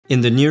In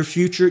the near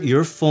future,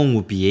 your phone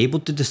will be able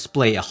to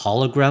display a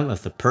hologram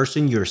of the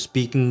person you're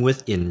speaking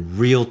with in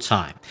real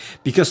time,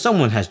 because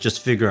someone has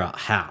just figured out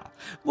how.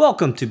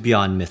 Welcome to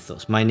Beyond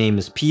Mythos. My name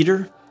is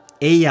Peter.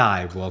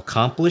 AI will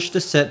accomplish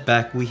the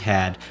setback we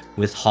had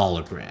with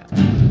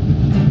holograms.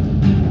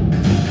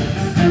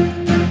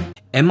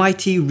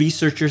 MIT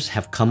researchers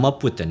have come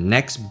up with the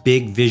next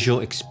big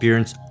visual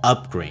experience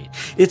upgrade.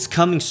 It's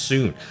coming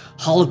soon.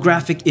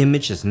 Holographic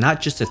image is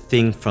not just a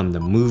thing from the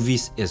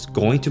movies, it's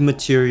going to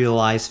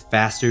materialize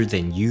faster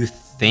than you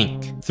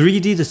think.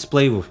 3D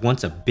display was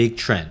once a big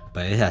trend,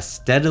 but it has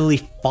steadily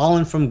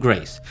fallen from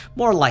grace.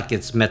 More like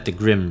it's met the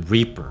Grim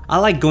Reaper. I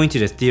like going to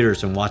the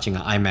theaters and watching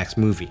an IMAX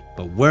movie,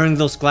 but wearing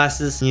those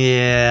glasses?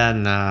 Yeah,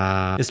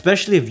 nah.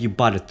 Especially if you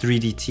bought a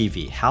 3D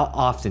TV, how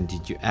often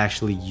did you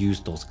actually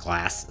use those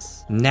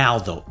glasses? Now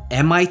though,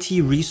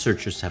 MIT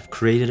researchers have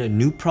created a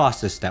new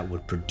process that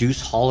would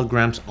produce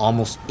holograms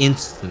almost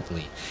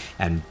instantly,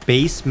 and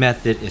base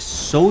method is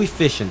so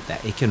efficient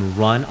that it can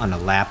run on a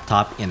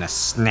laptop in a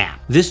snap.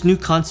 This new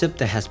concept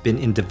that has been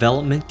in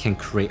development can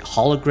create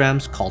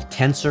holograms called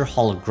Tensor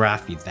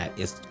Holography that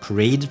is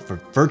created for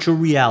virtual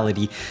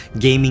reality,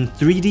 gaming,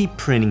 3D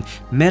printing,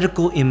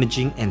 medical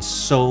imaging, and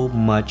so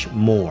much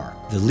more.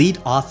 The lead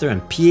author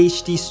and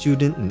PhD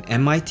student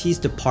in MIT's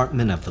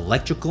Department of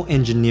Electrical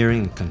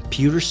Engineering and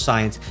Computer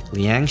Science,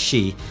 Liang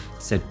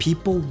said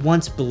people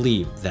once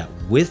believed that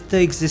with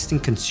the existing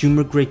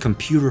consumer-grade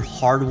computer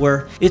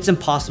hardware, it's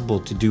impossible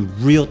to do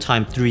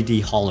real-time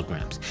 3D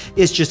holograms.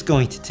 It's just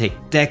going to take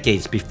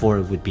decades before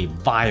it would be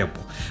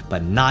viable,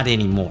 but not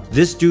anymore.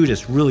 This dude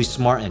is really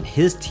smart and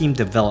his team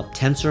developed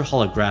Tensor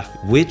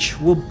Holography, which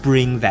will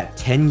bring that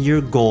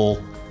 10-year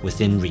goal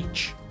within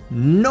reach.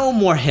 No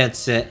more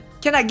headset.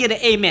 Can I get an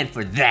amen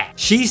for that?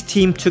 Xi's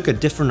team took a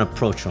different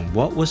approach from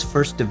what was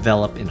first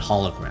developed in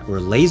hologram,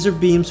 where laser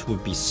beams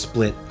would be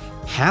split.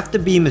 Half the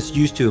beam is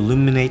used to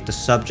illuminate the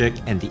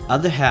subject and the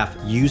other half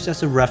used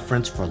as a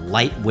reference for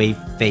light wave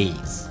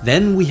phase.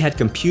 Then we had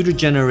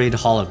computer-generated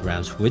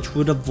holograms, which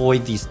would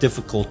avoid these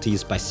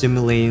difficulties by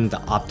simulating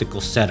the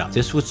optical setup.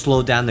 This would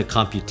slow down the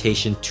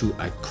computation to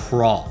a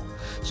crawl.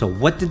 So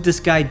what did this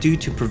guy do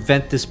to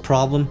prevent this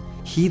problem?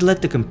 He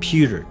let the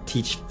computer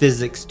teach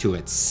physics to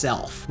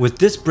itself. With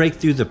this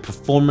breakthrough, the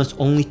performance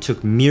only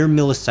took mere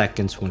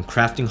milliseconds when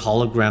crafting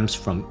holograms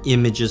from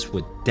images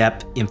with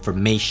depth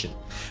information.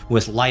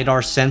 With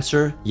LiDAR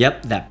sensor,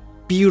 yep, that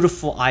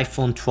beautiful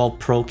iPhone 12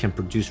 Pro can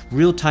produce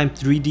real-time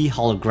 3D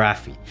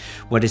holography.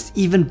 What is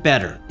even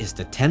better is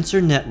the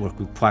Tensor network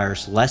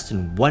requires less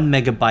than 1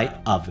 megabyte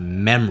of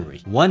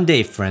memory. One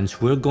day,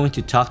 friends, we're going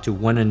to talk to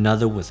one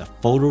another with a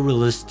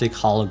photorealistic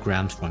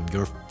holograms from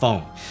your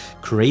phone.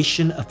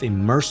 Creation of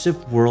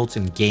immersive worlds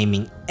in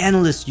gaming,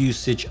 endless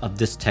usage of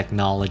this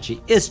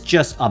technology is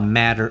just a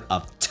matter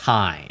of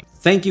time.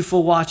 Thank you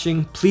for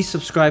watching. Please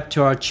subscribe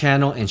to our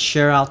channel and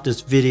share out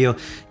this video.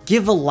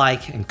 Give a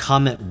like and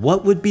comment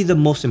what would be the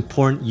most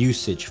important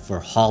usage for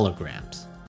holograms.